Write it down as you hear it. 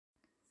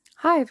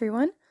Hi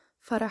everyone,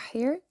 Farah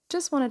here.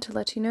 Just wanted to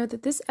let you know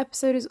that this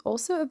episode is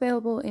also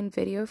available in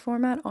video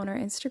format on our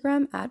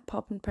Instagram at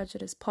Pop and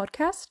Prejudice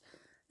Podcast,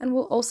 and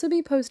we'll also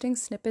be posting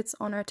snippets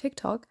on our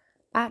TikTok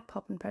at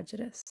Pop and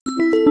Prejudice.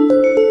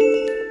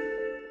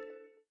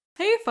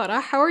 Hey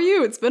Farah, how are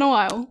you? It's been a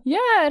while.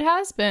 Yeah, it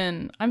has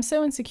been. I'm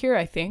so insecure,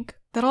 I think.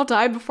 That I'll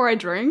die before I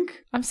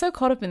drink? I'm so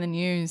caught up in the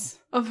news.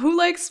 Of who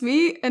likes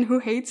me and who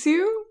hates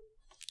you?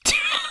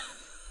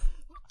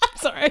 I'm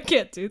sorry, I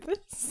can't do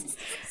this.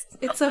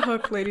 It's a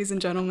hook, ladies and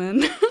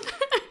gentlemen.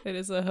 It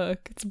is a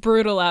hook. It's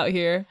brutal out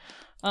here.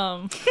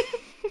 Welcome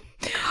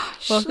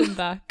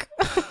back.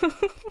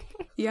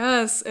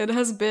 Yes, it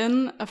has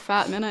been a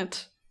fat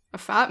minute. A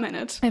fat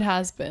minute. It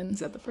has been.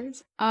 Is that the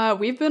phrase?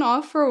 We've been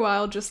off for a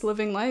while just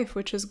living life,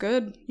 which is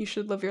good. You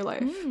should live your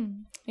life.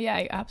 Yeah,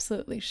 I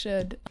absolutely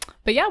should.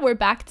 But yeah, we're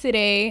back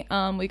today.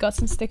 We got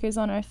some stickers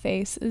on our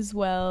face as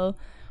well.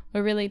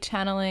 We're really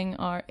channeling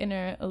our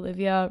inner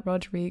Olivia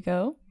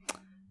Rodrigo.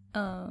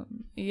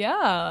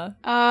 Yeah.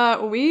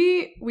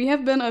 We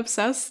have been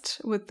obsessed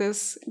with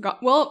this.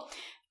 Well,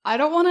 I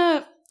don't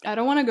want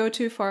to go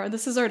too far.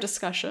 This is our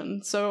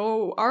discussion.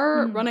 So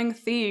our running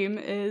theme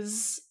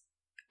is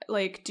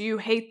like, do you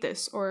hate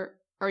this or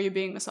are you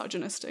being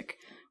misogynistic?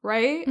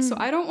 Right? So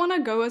I don't want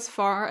to go as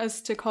far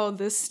as to call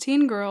this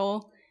teen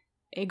girl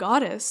a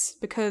goddess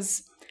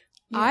because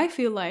I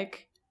feel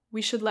like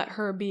we should let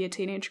her be a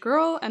teenage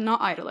girl and not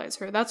idolize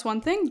her. That's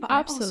one thing, but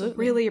I also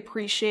really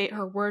appreciate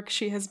her work.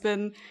 She has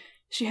been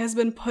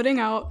putting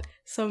out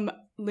some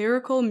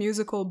lyrical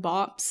musical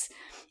bops.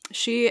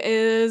 She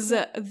is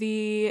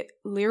the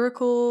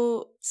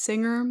lyrical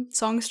singer,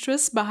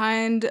 songstress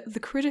behind the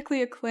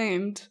critically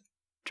acclaimed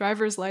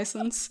Driver's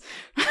License.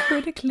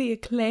 Critically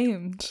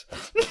acclaimed.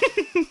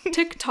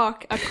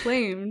 TikTok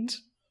acclaimed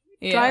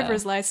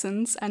Driver's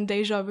License and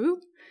Deja Vu.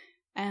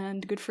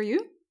 And good for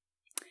you.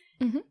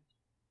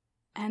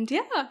 And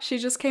yeah, she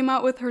just came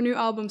out with her new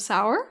album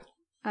Sour,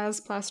 as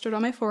plastered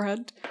on my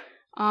forehead.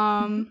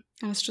 And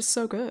it's just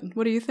so good.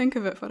 What do you think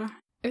of it, Farah?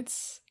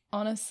 It's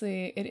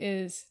honestly, it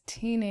is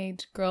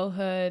teenage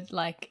girlhood,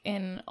 like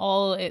in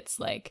all its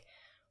like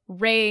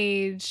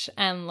rage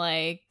and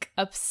like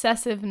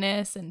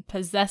obsessiveness and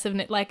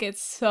possessiveness. Like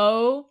it's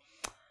so,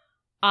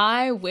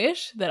 I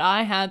wish that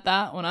I had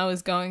that when I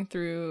was going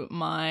through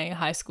my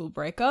high school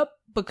breakup,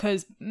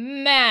 because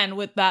man,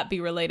 would that be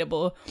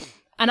relatable.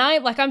 And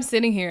I'm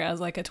sitting here as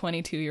like a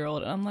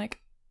 22-year-old and I'm like,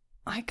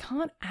 I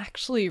can't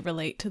actually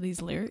relate to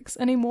these lyrics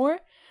anymore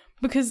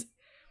because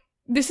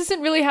this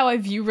isn't really how I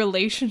view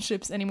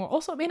relationships anymore.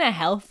 Also, I'm in a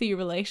healthy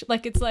relation.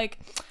 Like, it's like,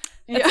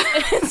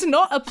 it's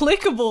not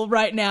applicable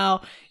right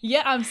now.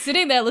 Yet I'm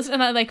sitting there listening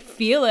and I like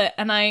feel it.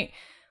 And I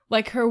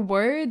like her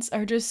words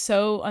are just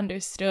so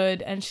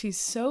understood. And she's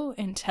so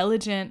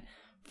intelligent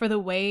for the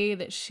way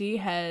that she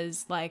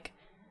has like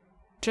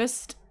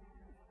just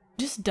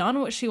done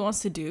what she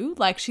wants to do.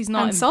 Like she's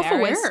not embarrassed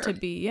self-aware to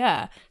be.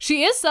 Yeah,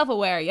 she is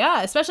self-aware.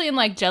 Yeah, especially in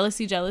like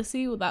Jealousy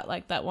with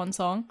that one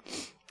song.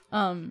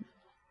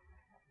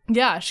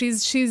 Yeah,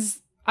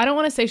 she's I don't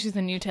want to say she's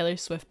the new Taylor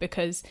Swift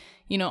because,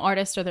 you know,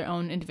 artists are their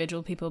own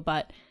individual people,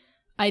 but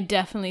I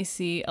definitely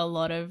see a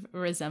lot of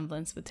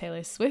resemblance with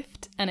Taylor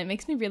Swift, and it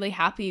makes me really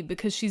happy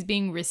because she's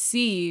being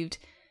received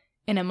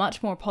in a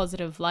much more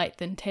positive light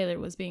than Taylor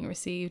was being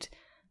received.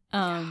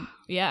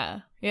 Yeah.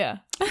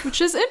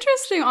 Which is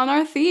interesting. On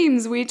our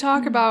themes, we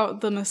talk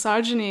about the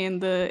misogyny in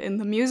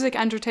the music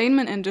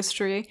entertainment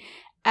industry,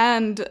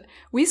 and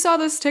we saw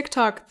this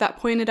TikTok that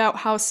pointed out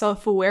how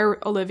self-aware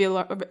Olivia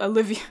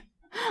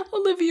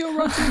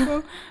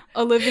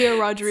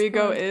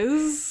Rodrigo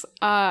is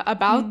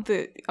about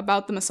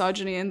the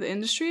misogyny in the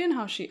industry and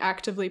how she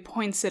actively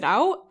points it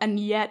out, and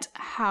yet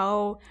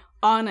how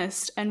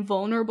honest and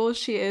vulnerable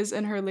she is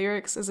in her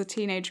lyrics as a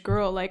teenage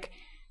girl. Like,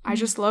 I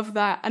just love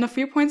that. And a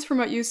few points from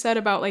what you said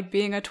about like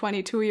being a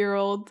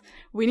 22-year-old,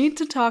 we need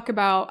to talk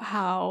about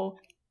how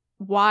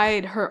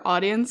wide her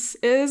audience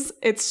is.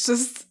 It's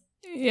just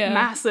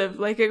massive.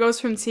 Like it goes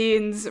from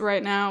teens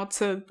right now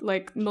to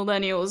like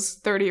millennials,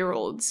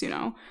 30-year-olds, you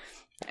know.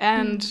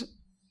 And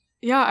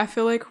yeah, I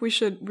feel like we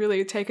should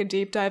really take a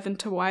deep dive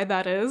into why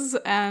that is.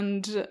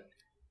 And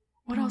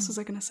what else was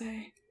I going to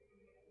say?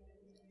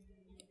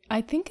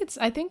 I think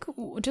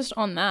just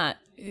on that,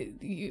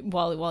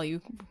 while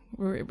you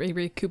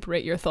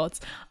recuperate your thoughts,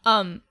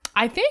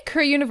 I think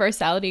her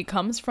universality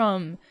comes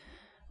from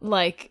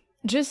like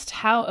just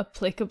how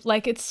applicable,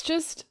 like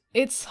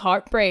it's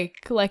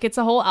heartbreak, like it's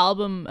a whole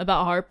album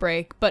about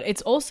heartbreak, but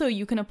it's also,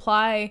 you can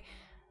apply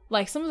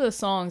like some of the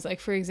songs,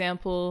 like for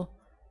example,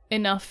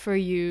 Enough for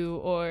You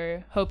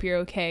or Hope You're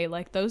Okay,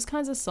 like those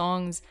kinds of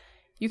songs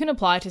you can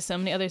apply to so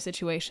many other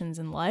situations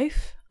in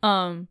life.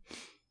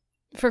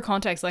 For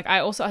context, like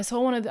I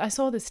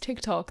saw this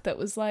TikTok that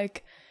was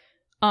like,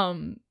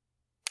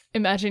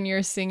 imagine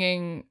you're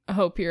singing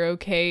Hope You're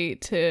Okay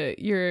to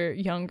your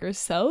younger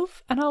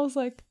self, and I was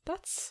like,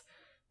 that's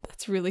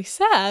that's really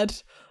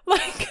sad.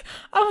 Like,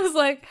 I was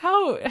like,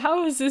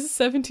 how is this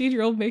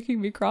 17-year-old making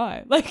me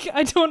cry? Like,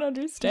 I don't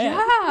understand.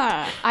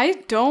 Yeah,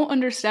 I don't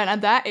understand.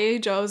 At that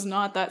age, I was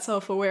not that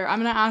self-aware. I'm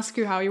gonna ask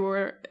you how you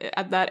were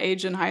at that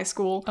age in high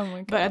school. Oh my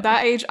God. But at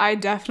that age, I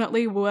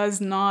definitely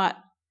was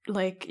not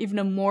like even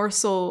a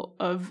morsel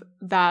of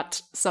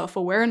that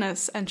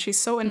self-awareness. And she's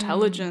so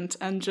intelligent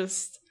and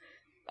just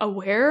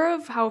aware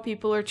of how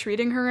people are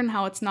treating her and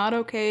how it's not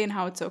okay and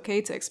how it's okay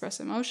to express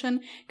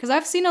emotion. Because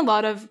I've seen a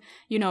lot of,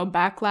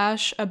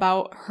 backlash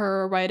about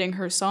her writing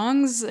her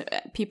songs.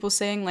 People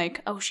saying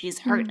like, oh, she's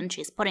hurt and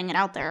she's putting it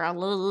out there.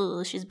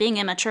 She's being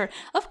immature.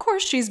 Of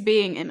course she's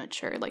being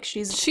immature. Like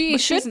she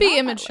should be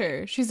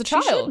immature. She's a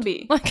child. She should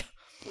be. Like,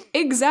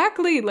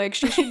 exactly. Like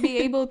she should be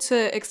able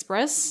to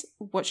express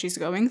what she's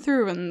going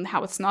through and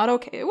how it's not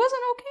okay. It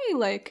wasn't okay.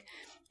 Like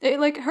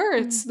it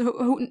hurts.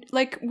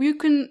 Like you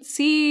can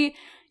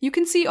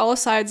see all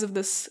sides of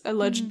this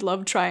alleged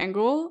love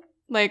triangle.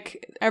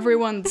 Like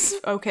everyone's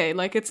okay.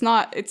 Like it's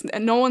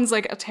no one's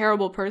like a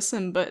terrible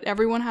person, but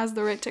everyone has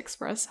the right to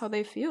express how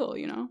they feel,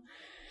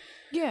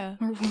 Yeah.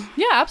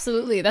 Yeah,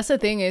 absolutely. That's the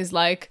thing is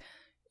like,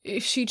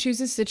 if she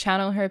chooses to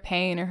channel her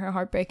pain or her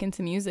heartbreak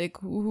into music,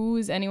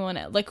 who's anyone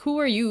else? Like, who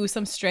are you,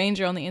 some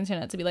stranger on the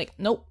internet, to be like,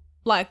 nope,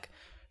 like,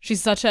 she's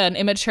such an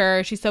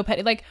immature, she's so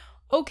petty. Like,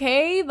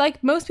 okay,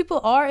 like, most people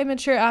are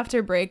immature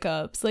after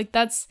breakups. Like,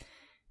 that's,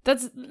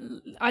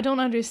 I don't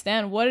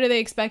understand. What are they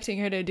expecting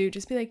her to do?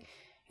 Just be like,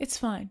 it's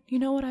fine. You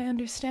know what? I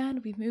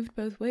understand. We've moved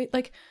both ways.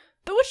 Like,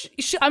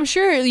 which I'm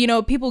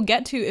sure, people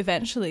get to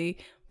eventually.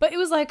 But it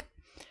was like,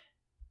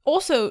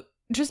 also,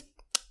 just,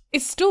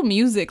 it's still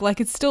music.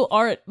 Like, it's still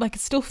art. Like,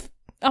 it's still,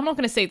 I'm not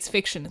going to say it's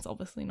fiction. It's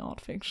obviously not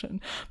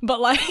fiction.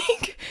 But,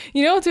 like,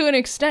 to an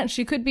extent,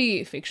 she could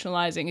be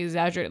fictionalizing,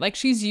 exaggerating. Like,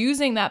 she's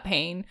using that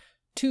pain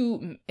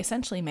to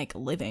essentially make a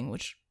living,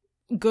 which,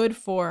 good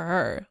for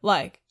her.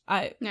 Like,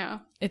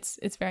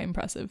 it's very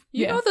impressive.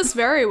 You know this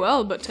very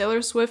well, but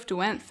Taylor Swift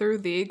went through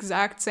the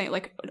exact same,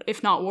 like,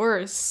 if not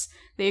worse,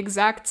 the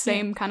exact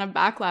same kind of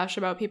backlash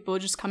about people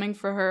just coming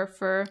for her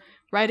for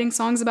writing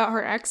songs about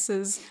her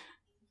exes.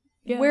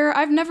 Yeah. Where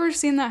I've never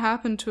seen that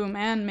happen to a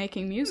man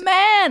making music.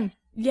 Man!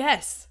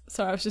 Yes!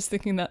 Sorry, I was just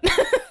thinking that.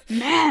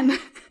 Man!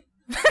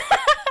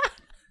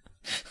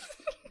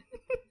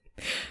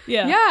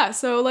 Yeah. Yeah,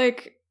 so,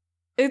 like,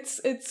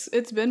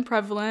 it's been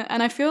prevalent,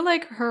 and I feel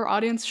like her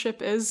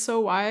audienceship is so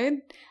wide,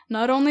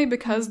 not only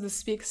because this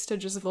speaks to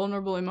just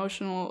vulnerable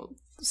emotional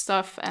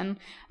stuff, and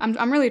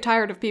I'm really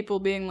tired of people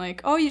being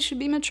like, oh, you should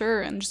be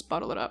mature, and just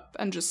bottle it up,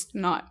 and just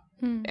not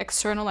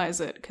externalize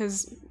it,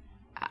 because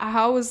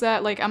how is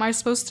that, like, am I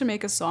supposed to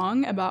make a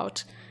song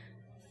about,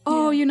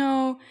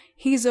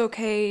 he's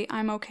okay,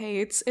 I'm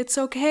okay, it's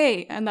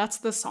okay, and that's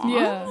the song?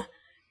 Yeah.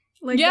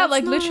 Like, yeah,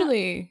 like,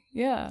 literally,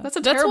 yeah. That's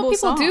a terrible what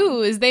people song.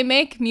 do, is they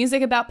make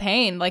music about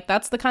pain. Like,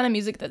 that's the kind of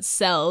music that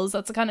sells.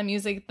 That's the kind of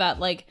music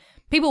that, like,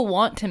 people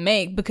want to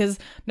make, because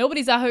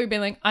nobody's out here being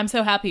like, I'm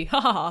so happy,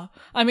 ha ha ha.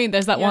 I mean,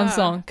 there's that one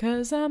song,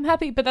 'cause I'm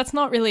happy, but that's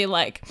not really,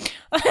 like,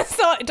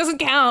 it doesn't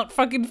count.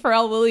 Fucking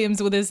Pharrell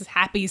Williams with his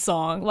happy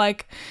song.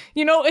 Like,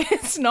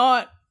 it's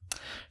not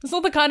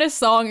the kind of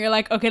song you're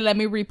like, okay, let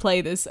me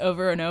replay this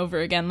over and over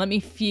again. Let me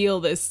feel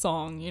this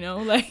song,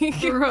 like.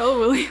 Pharrell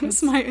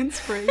Williams, my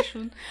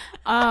inspiration.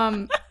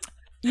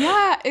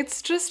 Yeah,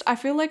 it's just, I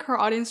feel like her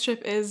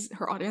audienceship, is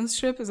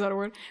that a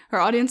word? Her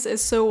audience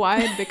is so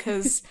wide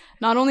because,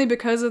 not only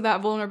because of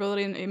that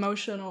vulnerability and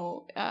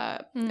emotional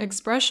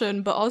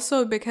expression, but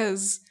also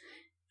because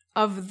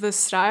of the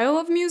style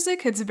of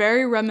music. It's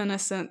very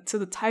reminiscent to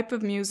the type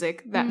of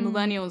music that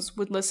millennials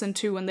would listen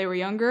to when they were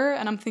younger.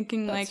 And I'm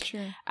thinking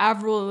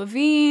Avril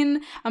Lavigne.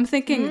 I'm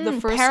thinking the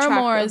first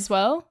Paramore track as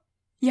well.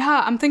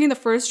 Yeah, I'm thinking the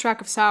first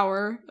track of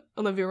Sour,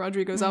 Olivia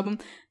Rodrigo's album.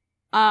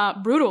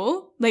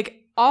 Brutal. Like,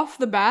 off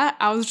the bat,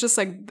 I was just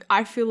like,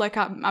 I feel like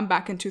I'm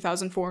back in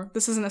 2004.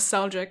 This is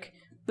nostalgic.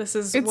 This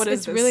is, what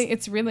is this?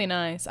 It's really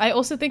nice. I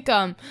also think,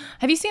 have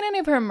you seen any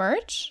of her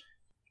merch?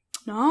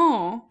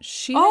 No.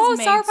 She has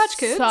made Sour Patch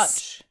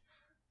Kids?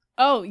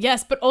 Oh,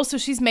 yes, but also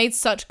she's made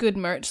such good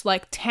merch,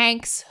 like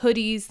tanks,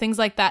 hoodies, things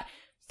like that.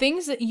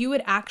 Things that you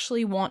would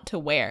actually want to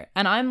wear.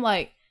 And I'm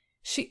like,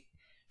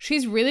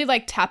 she's really,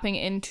 like, tapping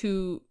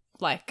into,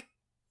 like,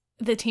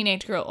 the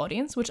teenage girl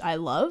audience, which I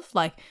love,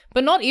 like,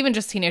 but not even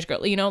just teenage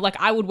girl, like,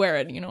 I would wear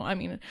it, I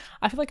mean,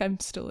 I feel like I'm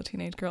still a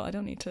teenage girl. I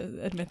don't need to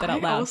admit that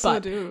out loud. I also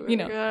but, do.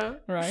 Yeah.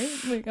 Right?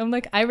 Like, I'm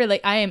like,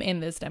 I am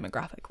in this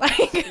demographic.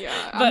 Like,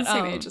 yeah, I'm the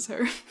same age as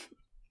her.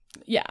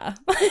 Yeah.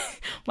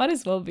 Might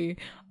as well be.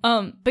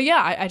 But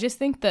yeah, I just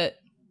think that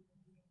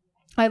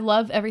I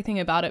love everything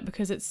about it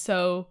because it's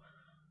so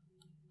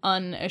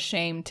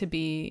unashamed to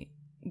be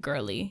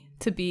girly,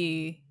 to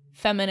be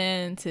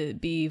feminine, to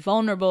be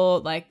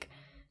vulnerable, like,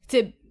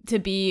 to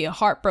be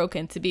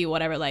heartbroken, to be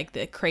whatever, like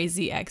the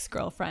crazy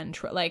ex-girlfriend,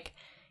 like,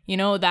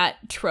 that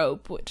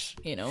trope, which,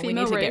 we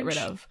need to get rid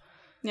of.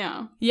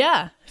 Yeah.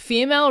 Yeah.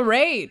 Female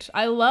rage.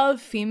 I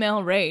love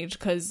female rage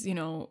because,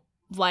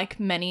 like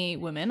many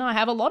women, I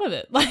have a lot of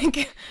it.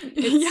 Like,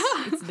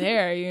 it's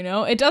there, you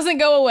know? It doesn't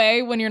go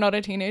away when you're not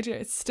a teenager.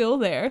 It's still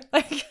there.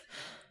 Like,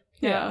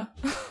 yeah.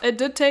 It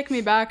did take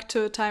me back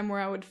to a time where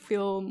I would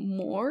feel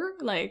more.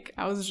 Like,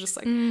 I was just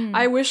like,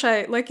 I wish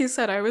like you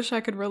said, I wish I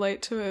could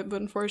relate to it.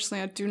 But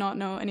unfortunately, I do not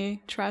know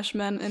any trash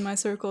men in my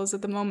circles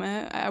at the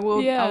moment. I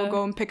will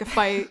go and pick a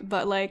fight.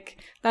 But, like,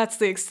 that's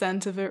the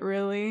extent of it,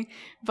 really.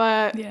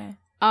 But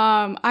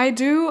I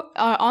do,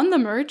 on the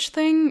merch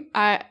thing,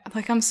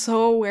 I'm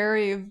so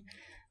wary of,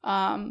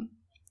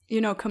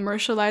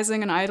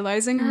 commercializing and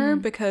idolizing her,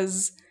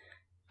 because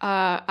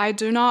I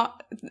do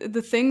not,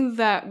 the thing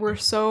that we're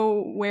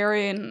so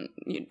wary and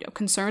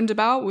concerned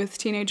about with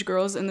teenage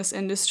girls in this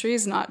industry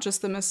is not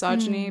just the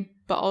misogyny,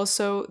 but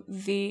also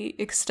the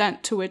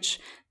extent to which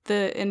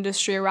the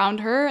industry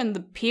around her and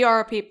the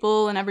PR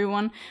people and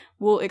everyone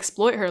will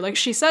exploit her. Like,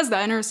 she says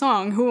that in her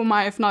song, "Who am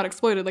I if not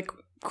exploited?" Like,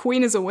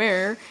 Queen is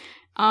aware.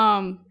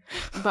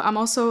 But I'm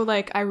also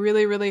like, I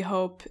really, really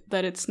hope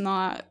that it's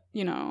not,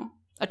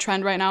 a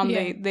trend right now,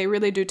 and they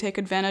really do take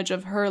advantage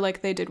of her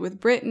like they did with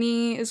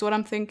Britney, is what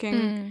I'm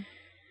thinking.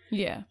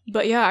 Yeah.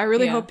 But yeah, I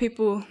really hope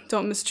people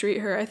don't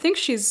mistreat her. I think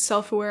she's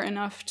self-aware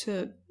enough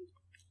to,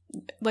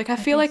 like, I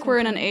feel like we're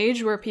in an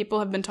age where people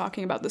have been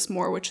talking about this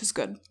more, which is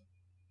good.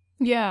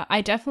 Yeah,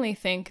 I definitely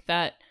think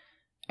that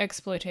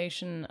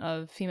exploitation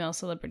of female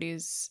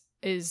celebrities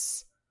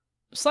is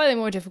slightly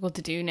more difficult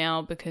to do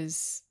now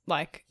because,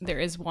 like, there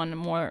is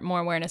more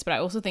awareness. But I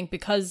also think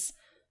because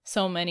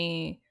so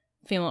many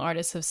female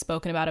artists have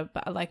spoken about it,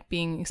 like,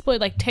 being exploited,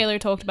 like Taylor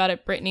talked about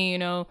it,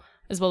 Britney,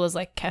 as well as,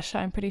 like, Kesha,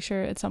 I'm pretty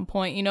sure at some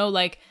point,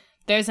 like,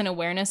 there's an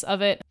awareness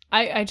of it.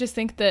 I just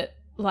think that,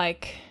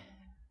 like,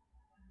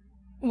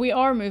 we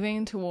are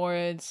moving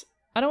towards,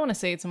 I don't want to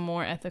say it's a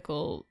more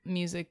ethical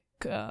music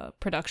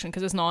production,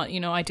 because it's not,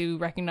 I do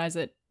recognize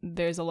that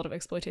there's a lot of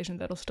exploitation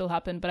that'll still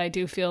happen, but I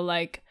do feel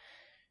like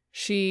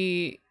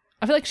she's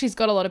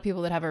got a lot of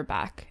people that have her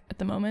back at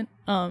the moment.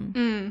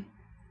 And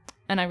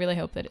I really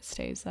hope that it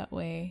stays that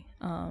way.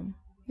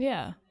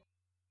 Yeah,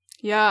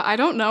 I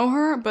don't know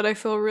her, but I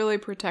feel really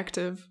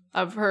protective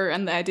of her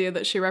and the idea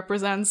that she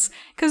represents,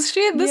 because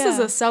this is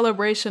a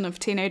celebration of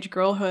teenage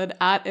girlhood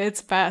at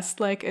its best.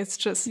 Like, it's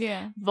just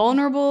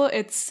vulnerable.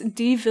 It's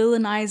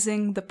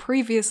de-villainizing the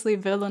previously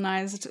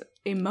villainized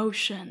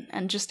emotion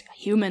and just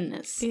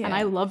humanness. And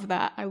I love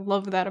that. I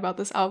love that about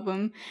this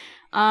album.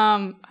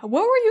 What were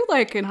you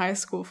like in high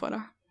school,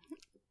 Farah?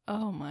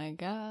 Oh my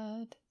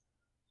god.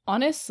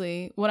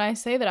 Honestly, when I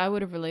say that I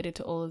would have related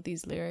to all of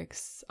these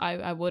lyrics,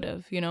 I would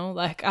have,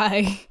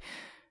 I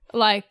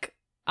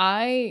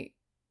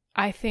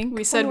think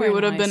we said we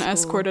would have been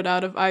escorted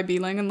out of IB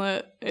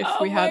Langenlit if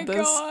we had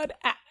this. Oh my god.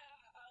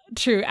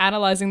 True,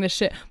 analyzing this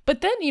shit.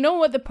 But then, you know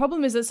what? The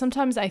problem is that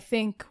sometimes I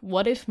think,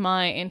 what if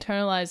my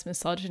internalized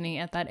misogyny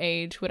at that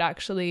age would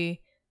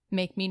actually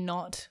make me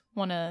not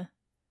want to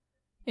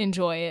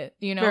enjoy it,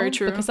 Very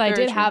true. Because I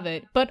did have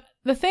it. But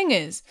the thing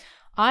is,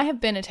 I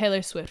have been a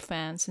Taylor Swift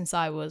fan since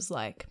I was,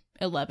 like,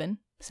 11,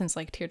 since,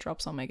 like,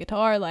 Teardrops on My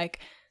Guitar, like,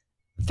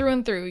 through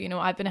and through,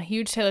 I've been a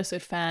huge Taylor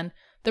Swift fan.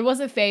 There was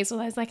a phase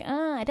where I was like,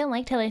 I don't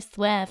like Taylor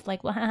Swift,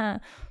 like, blah.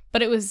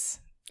 But it was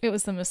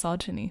the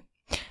misogyny.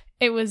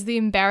 It was the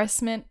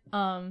embarrassment,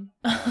 and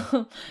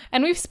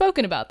we've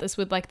spoken about this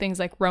with, like, things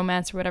like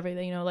romance or whatever,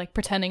 like,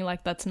 pretending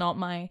like that's not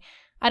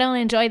I don't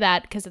enjoy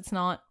that because it's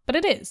not, but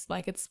it is.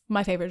 Like, it's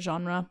my favorite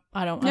genre.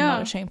 I'm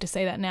not ashamed to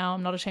say that now.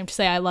 I'm not ashamed to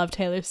say I love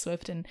Taylor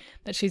Swift and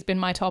that she's been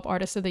my top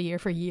artist of the year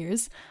for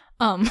years.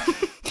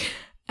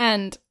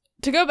 And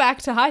to go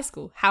back to high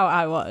school, how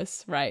I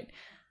was, right?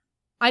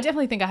 I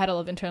definitely think I had a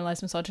lot of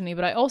internalized misogyny,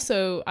 but I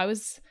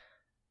was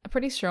a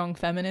pretty strong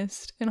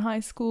feminist in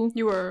high school.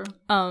 You were.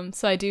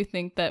 So I do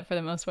think that for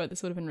the most part,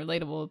 this would have been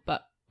relatable.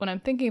 But when I'm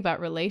thinking about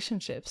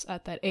relationships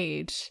at that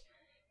age,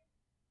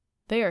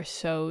 they are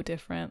so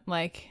different.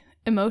 Like,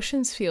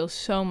 emotions feel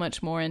so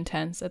much more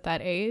intense at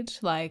that age.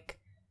 Like,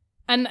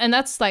 and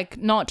that's, like,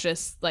 not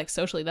just, like,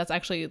 socially. That's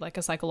actually, like,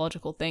 a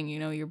psychological thing.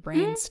 Your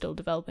brain's still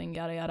developing,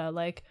 yada yada.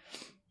 Like,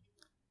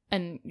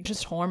 and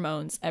just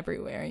hormones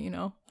everywhere.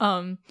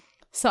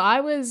 So I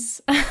was,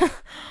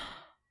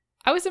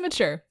 I was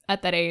immature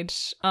at that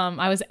age.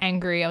 I was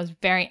angry. I was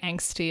very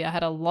angsty. I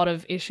had a lot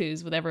of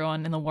issues with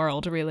everyone in the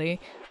world. Really,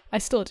 I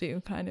still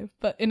do, kind of,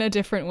 but in a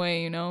different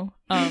way.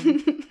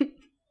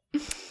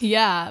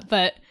 Yeah,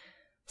 but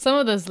some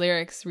of those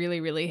lyrics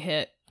really, really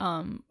hit.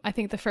 I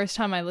think the first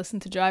time I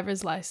listened to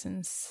Driver's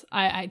License,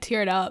 I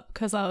teared up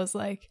because I was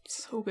like,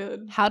 so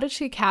good. How did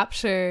she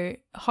capture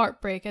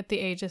heartbreak at the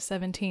age of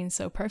 17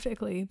 so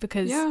perfectly?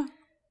 Because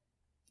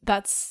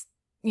that's,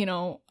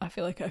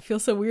 I feel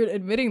so weird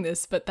admitting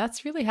this, but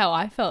that's really how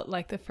I felt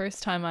like the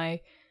first time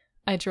I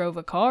drove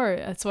a car.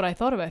 That's what I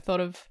thought of. I thought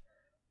of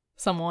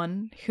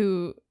someone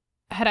who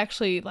had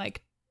actually,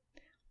 like,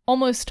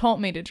 almost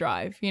taught me to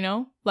drive,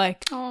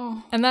 like,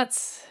 and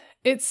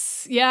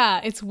it's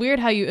weird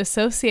how you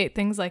associate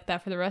things like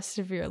that for the rest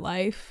of your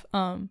life.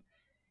 That's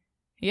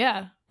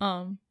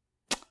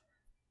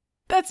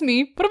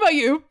me. What about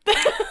you?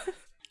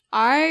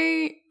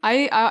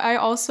 I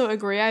also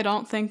agree. I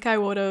don't think I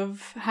would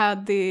have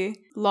had the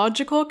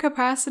logical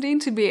capacity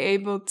to be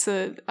able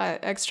to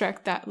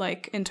extract that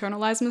like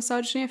internalized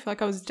misogyny. I feel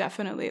like I was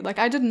definitely like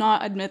I did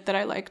not admit that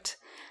I liked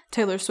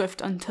Taylor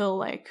Swift until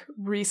like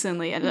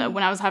recently, and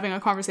when I was having a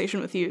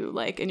conversation with you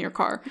like in your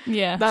car.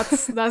 Yeah,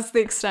 that's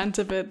the extent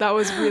of it. That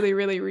was really,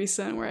 really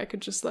recent, where I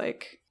could just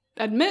like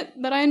admit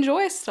that I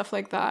enjoy stuff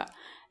like that.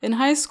 In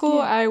high school,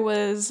 I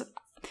was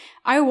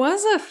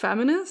a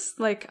feminist.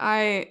 Like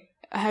I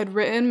had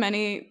written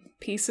many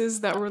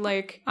pieces that were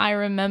like, I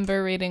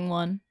remember reading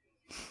one.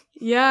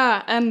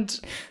 Yeah, and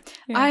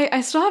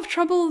I still have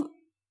trouble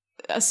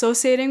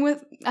associating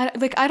with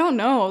I don't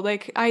know,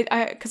 like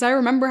I because I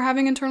remember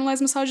having internalized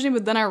misogyny,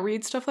 but then I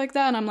read stuff like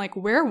that and I'm like,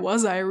 where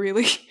was I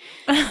really?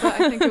 But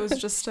I think it was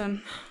just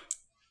an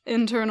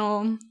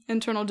internal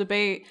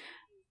debate.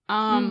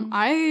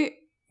 I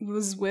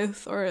was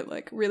with or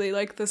like really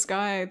like this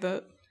guy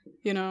that,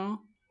 you know,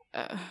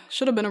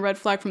 should have been a red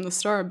flag from the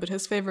start, but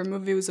his favorite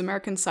movie was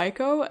American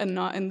Psycho, and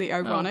not in the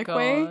ironic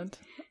way.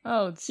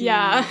 Oh, geez.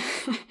 Yeah.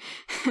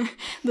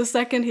 The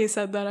second he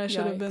said that, I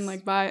should have been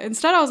like, bye.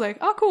 Instead, I was like,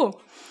 oh,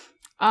 cool.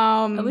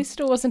 At least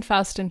it wasn't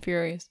Fast and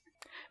Furious.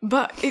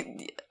 But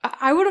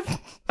I would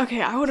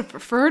have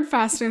preferred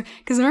Fast and,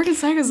 because American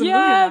Psycho is a movie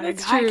about a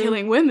guy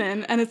killing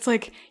women, and it's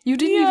like, you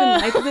didn't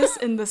even like this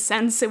in the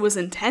sense it was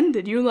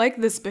intended. You like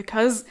this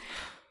because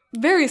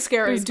very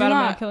scary. Do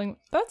not killing.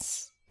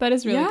 That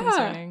is really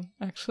concerning,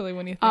 actually,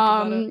 when you think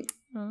about it.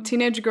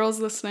 Teenage girls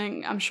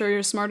listening, I'm sure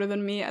you're smarter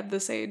than me at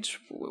this age.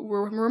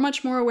 We're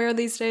much more aware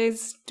these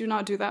days. Do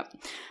not do that.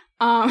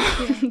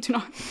 Do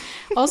not.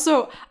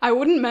 Also, I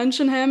wouldn't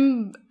mention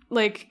him,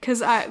 like,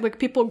 because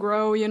people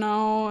grow, you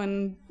know,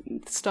 and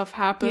stuff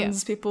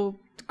happens. Yeah. People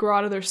grow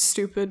out of their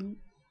stupid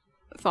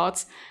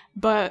thoughts.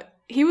 But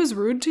he was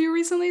rude to you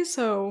recently,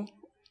 so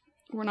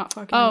we're not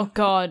fucking. Oh,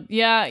 God.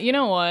 Yeah, you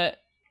know what?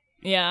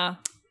 Yeah.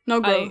 No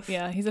growth.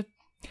 He's a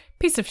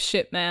piece of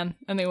shit, man.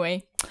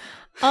 Anyway.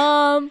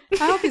 I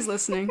hope he's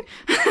listening.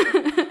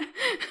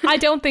 I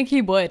don't think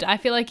he would. I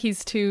feel like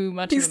he's too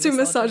much. He's too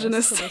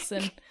misogynist to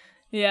listen.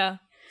 Yeah.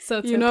 So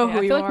it's you know who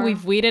I feel like are.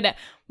 we've weeded it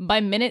by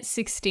minute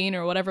 16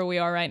 or whatever we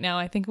are right now.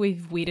 I think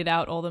we've weeded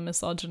out all the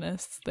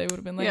misogynists. They would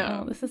have been like,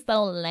 "Oh, this is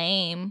so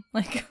lame."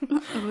 Like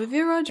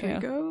Olivia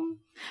Rodrigo.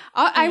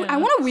 Yeah. I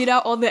want to weed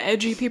out all the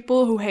edgy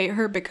people who hate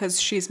her because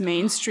she's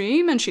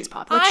mainstream and she's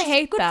popular. Like, I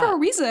hate good that for a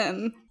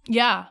reason.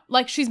 Yeah,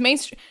 like she's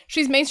mainstream.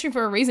 She's mainstream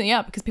for a reason.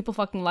 Yeah, because people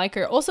fucking like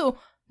her. Also,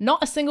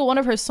 not a single one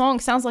of her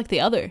songs sounds like the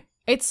other.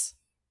 It's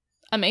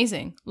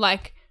amazing.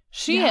 Like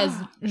she has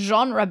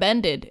genre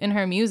bended in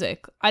her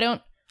music.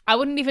 I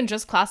wouldn't even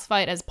just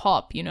classify it as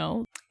pop, you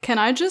know? Can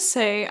I just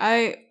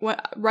say,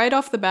 right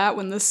off the bat,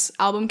 when this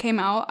album came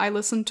out, I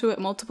listened to it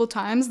multiple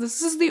times.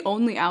 This is the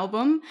only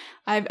album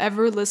I've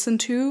ever listened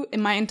to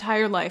in my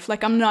entire life.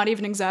 Like, I'm not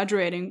even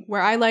exaggerating,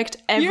 where I liked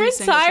every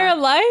single Your entire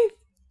track. life?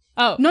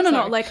 Oh,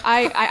 no. Like,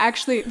 I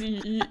actually,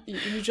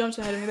 you jumped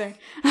ahead of me there.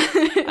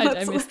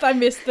 I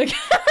missed the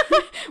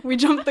We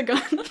jumped the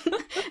gun.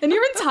 In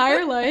your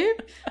entire life?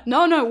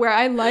 No, where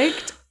I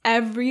liked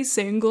every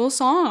single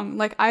song.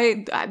 Like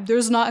I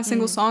there's not a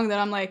single song that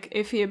I'm like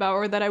iffy about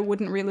or that I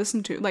wouldn't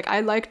re-listen to. Like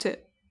I liked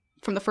it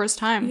from the first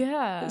time.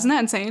 Yeah. Isn't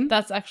that insane?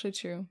 That's actually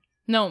true.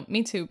 No,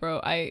 me too,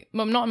 bro.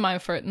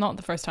 Not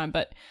the first time,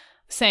 but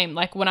same.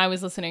 Like when I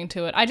was listening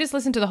to it, I just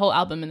listened to the whole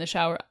album in the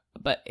shower,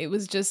 but it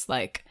was just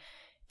like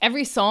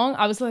every song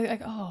I was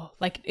like oh,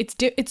 like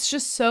it's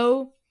just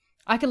so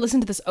I could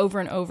listen to this over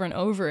and over and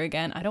over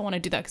again. I don't want to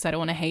do that because I don't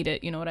want to hate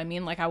it, you know what I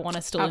mean? Like I want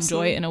to still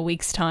enjoy it in a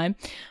week's time.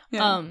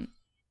 Yeah.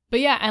 But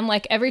yeah, and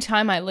like every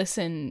time I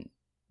listen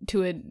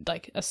to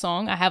a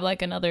song, I have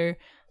like another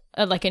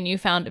like a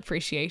newfound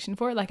appreciation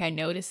for it. Like I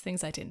notice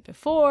things I didn't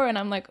before and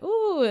I'm like,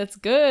 ooh, it's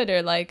good,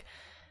 or like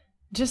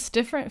just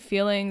different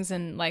feelings,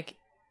 and like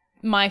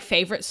my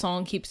favorite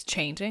song keeps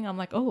changing. I'm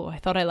like, oh, I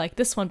thought I liked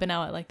this one, but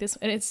now I like this,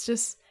 and it's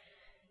just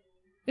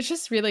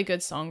really good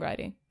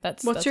songwriting.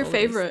 What's your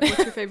favorite? What's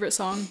your favorite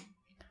song?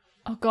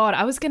 Oh God,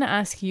 I was gonna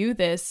ask you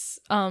this.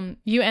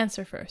 You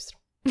answer first.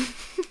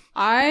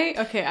 I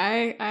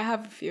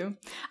have a few.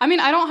 I mean,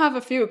 I don't have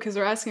a few because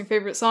we're asking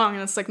favorite song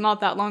and it's like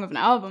not that long of an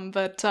album,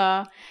 but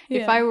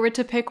if I were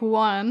to pick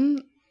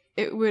one,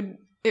 it would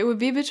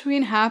be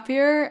between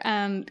Happier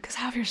and, because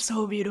Happier's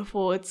so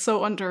beautiful. It's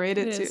so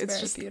underrated too. It's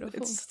just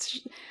beautiful.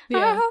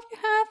 I hope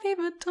you're happy,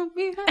 but don't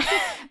be happy.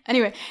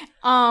 Anyway,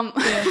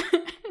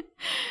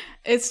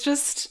 it's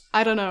just,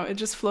 I don't know, it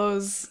just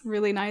flows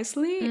really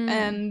nicely,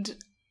 and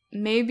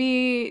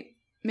maybe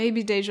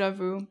Deja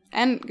Vu,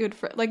 and Good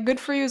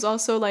For You is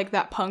also like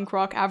that punk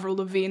rock Avril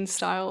Lavigne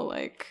style,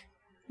 like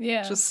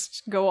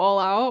just go all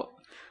out.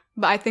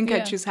 But I think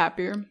I'd choose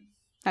Happier.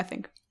 I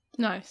think.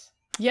 Nice.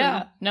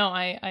 Yeah. No,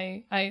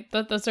 I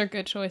those are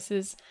good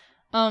choices.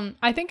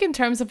 I think in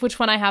terms of which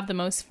one I have the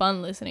most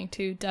fun listening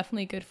to,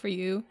 definitely Good For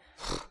You.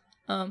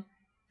 And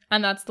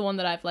that's the one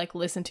that I've like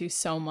listened to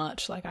so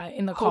much, like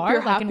in the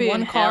car, like in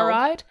one car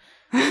ride.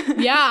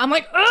 Yeah, I'm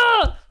like,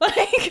 ugh!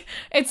 Like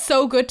it's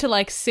so good to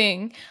like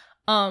sing.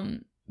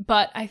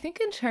 But I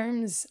think in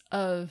terms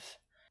of,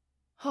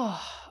 I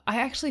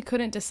actually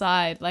couldn't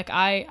decide. Like,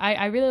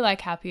 I really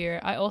like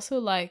Happier. I also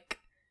like,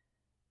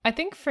 I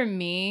think for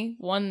me,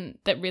 one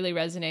that really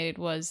resonated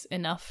was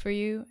Enough for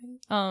You.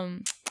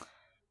 And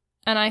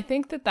I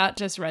think that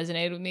just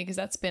resonated with me because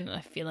that's been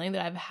a feeling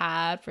that I've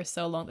had for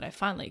so long that I've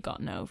finally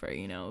gotten over,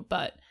 you know,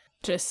 but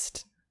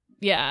just,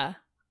 yeah.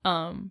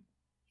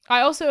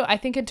 I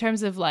think in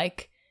terms of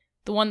like,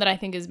 the one that I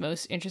think is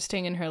most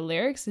interesting in her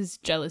lyrics is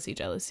Jealousy,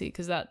 Jealousy,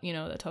 because that, you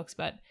know, that talks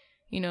about,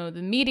 you know,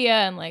 the media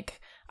and like,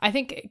 I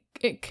think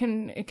it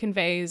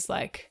conveys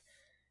like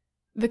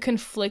the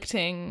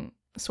conflicting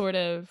sort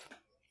of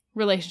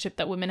relationship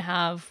that women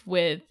have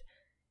with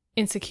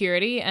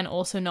insecurity and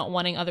also not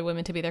wanting other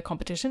women to be their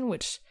competition,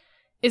 which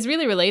is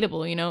really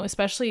relatable, you know,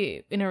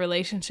 especially in a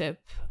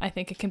relationship. I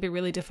think it can be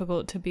really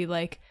difficult to be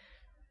like,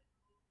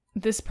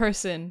 this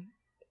person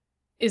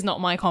is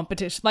not my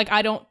competition. Like,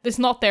 it's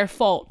not their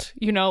fault,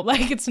 you know,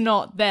 like it's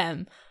not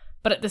them.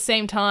 But at the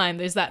same time,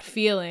 there's that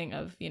feeling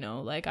of, you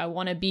know, like I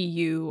want to be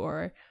you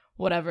or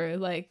whatever.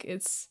 Like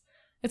it's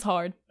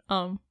hard.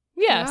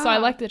 Yeah, so I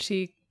like that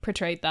she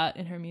portrayed that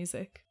in her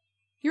music.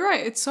 You're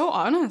right. It's so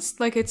honest.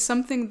 Like it's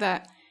something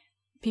that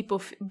people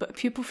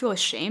feel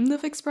ashamed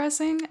of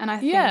expressing, and I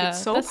think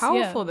it's so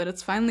powerful that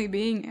it's finally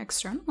being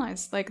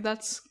externalized. Like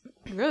that's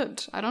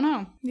good. I don't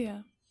know. Yeah.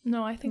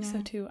 No, I think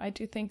so too. I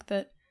do think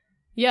that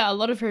a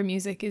lot of her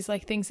music is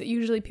like things that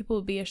usually people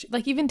would be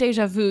like even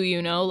Deja Vu,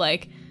 you know,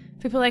 like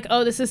people are like,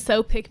 oh, this is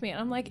so pick me, and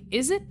I'm like,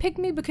 is it pick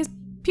me? Because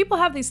people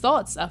have these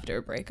thoughts after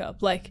a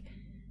breakup. Like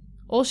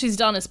all she's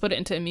done is put it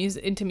into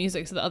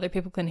music so that other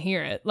people can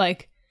hear it.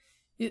 Like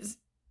it's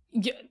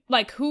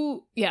like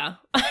who? Yeah,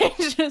 I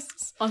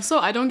just also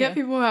I don't get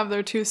people who have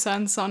their 2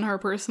 cents on her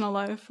personal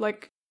life.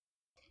 Like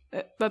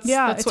that's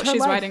what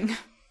she's writing.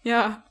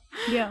 Yeah.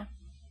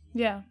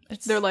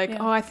 They're like,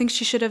 oh, I think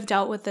she should have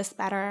dealt with this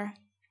better.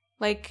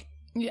 Like,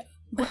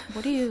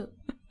 what do you?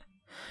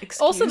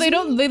 Also, they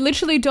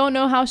literally don't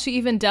know how she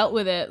even dealt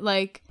with it.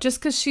 Like, just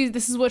because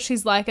this is what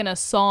she's like in a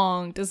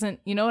song doesn't,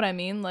 you know what I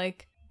mean?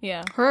 Like,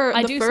 yeah.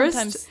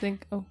 Sometimes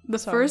think, the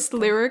first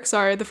lyric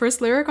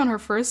on her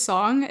first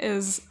song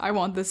is, I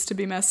want this to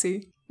be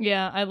messy.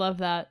 Yeah, I love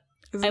that.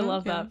 I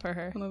love that for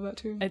her. I love that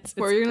too. What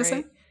were you going to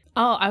say?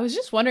 Oh, I was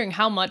just wondering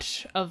how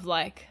much of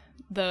like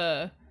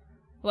the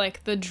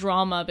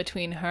drama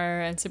between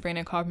her and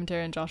Sabrina Carpenter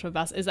and Joshua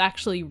Bass is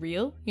actually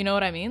real. You know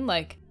what I mean?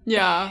 Like,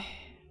 yeah.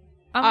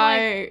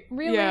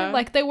 Really? Yeah.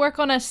 Like, they work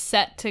on a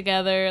set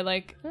together.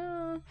 Like,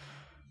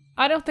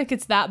 I don't think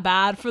it's that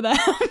bad for them.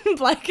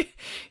 Like,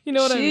 you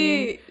know what I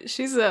mean?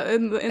 She's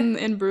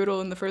in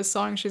Brutal, in the first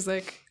song, she's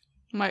like,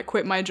 might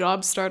quit my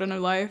job, start a new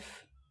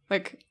life.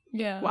 Like,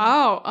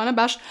 wow,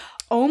 unabashed.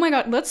 Oh my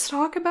god, let's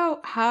talk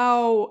about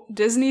how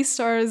Disney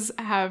stars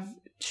have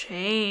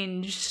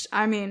changed.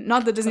 I mean,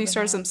 not the Disney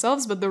stars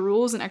themselves, but the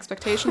rules and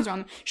expectations around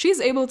them. She's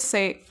able to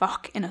say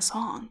fuck in a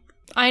song.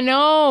 I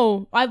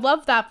know. I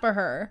love that for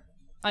her.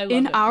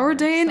 In our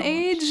day and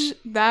age,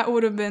 that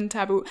would have been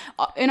taboo.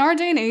 In our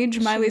day and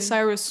age, Miley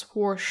Cyrus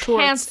wore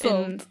shorts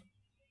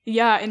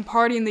in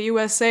Party in the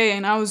USA,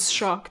 and I was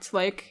shocked.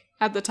 Like,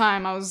 at the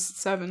time, I was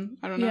 7.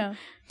 I don't know. Yeah.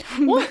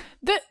 Well,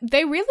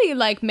 they really,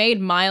 like,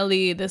 made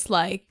Miley this,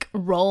 like,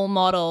 role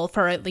model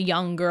for the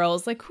young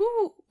girls. Like,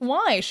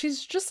 why?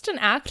 She's just an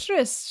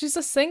actress. She's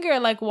a singer.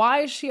 Like,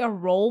 why is she a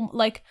role?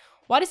 Like,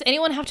 why does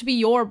anyone have to be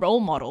your role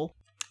model?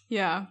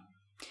 Yeah.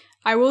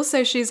 I will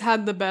say she's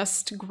had the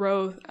best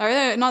growth.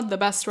 Not the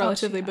best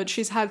relatively, but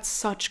she's had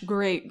such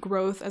great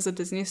growth as a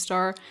Disney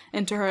star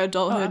into her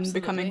adulthood and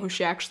becoming who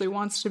she actually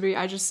wants to be.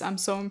 I'm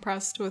so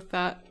impressed with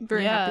that.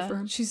 Very happy for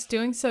her. She's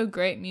doing so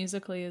great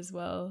musically as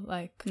well.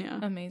 Like,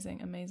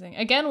 amazing.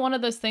 Again, one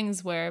of those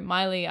things where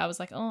Miley, I was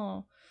like,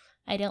 oh,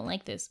 I don't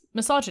like this.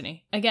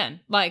 Misogyny.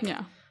 Again, like,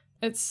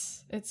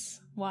 it's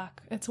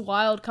whack. It's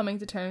wild coming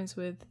to terms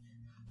with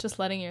just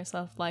letting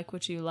yourself like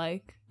what you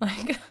like.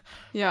 Like,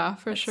 yeah,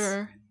 for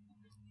sure.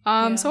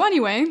 So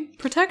anyway,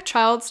 protect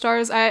child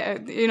stars. I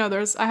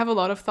have a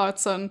lot of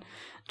thoughts on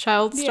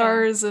child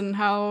stars and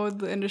how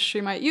the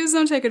industry might use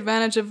them, take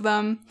advantage of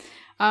them.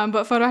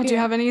 But Farah, do you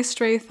have any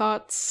stray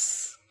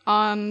thoughts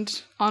on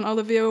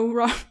Olivia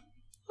Rodrigo?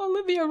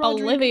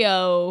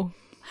 Olivia.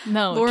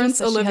 No.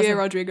 Laurence Olivier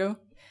Rodrigo.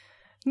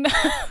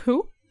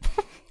 Who?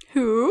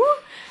 Who?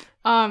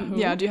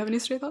 Yeah, do you have any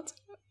stray thoughts?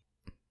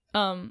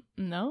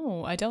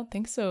 No, I don't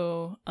think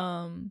so.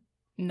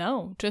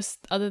 No, just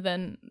other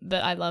than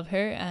that I love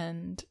her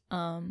and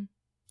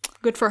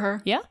good for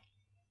her. Yeah.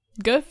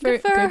 Good for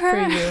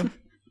you.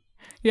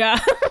 Yeah.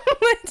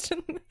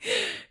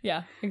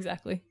 Yeah,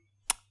 exactly.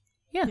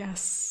 Yeah.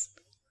 Yes.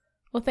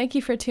 Well, thank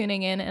you for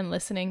tuning in and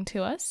listening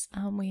to us.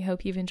 We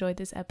hope you've enjoyed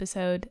this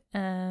episode.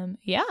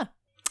 Yeah.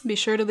 Be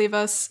sure to leave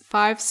us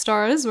 5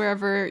 stars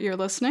wherever you're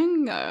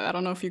listening. I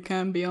don't know if you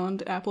can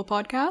beyond Apple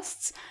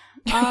Podcasts.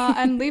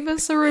 And leave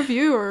us a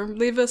review or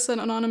leave us an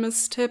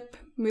anonymous tip.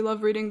 We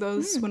love reading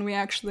those when we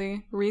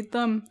actually read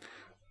them.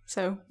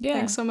 So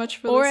thanks so much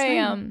for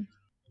listening.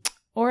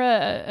 Or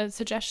a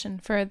suggestion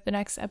for the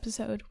next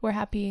episode. We're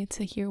happy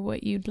to hear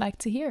what you'd like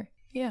to hear.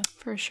 Yeah.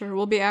 For sure.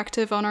 We'll be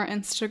active on our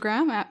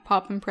Instagram at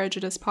Pop and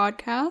Prejudice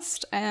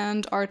Podcast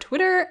and our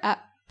Twitter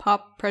at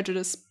Pop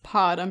Prejudice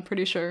Pod. I'm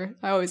pretty sure.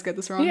 I always get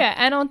this wrong. Yeah,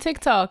 and on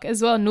TikTok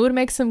as well. Noor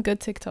makes some good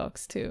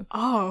TikToks too.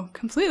 Oh,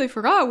 completely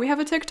forgot. We have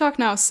a TikTok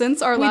now.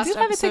 Since our last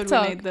episode,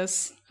 we made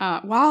this.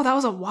 Wow, that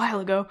was a while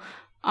ago.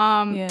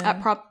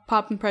 At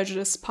Pop and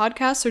Prejudice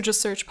Podcast, or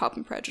just search Pop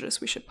and Prejudice.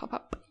 We should pop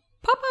up.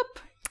 Pop up.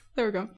 There we go.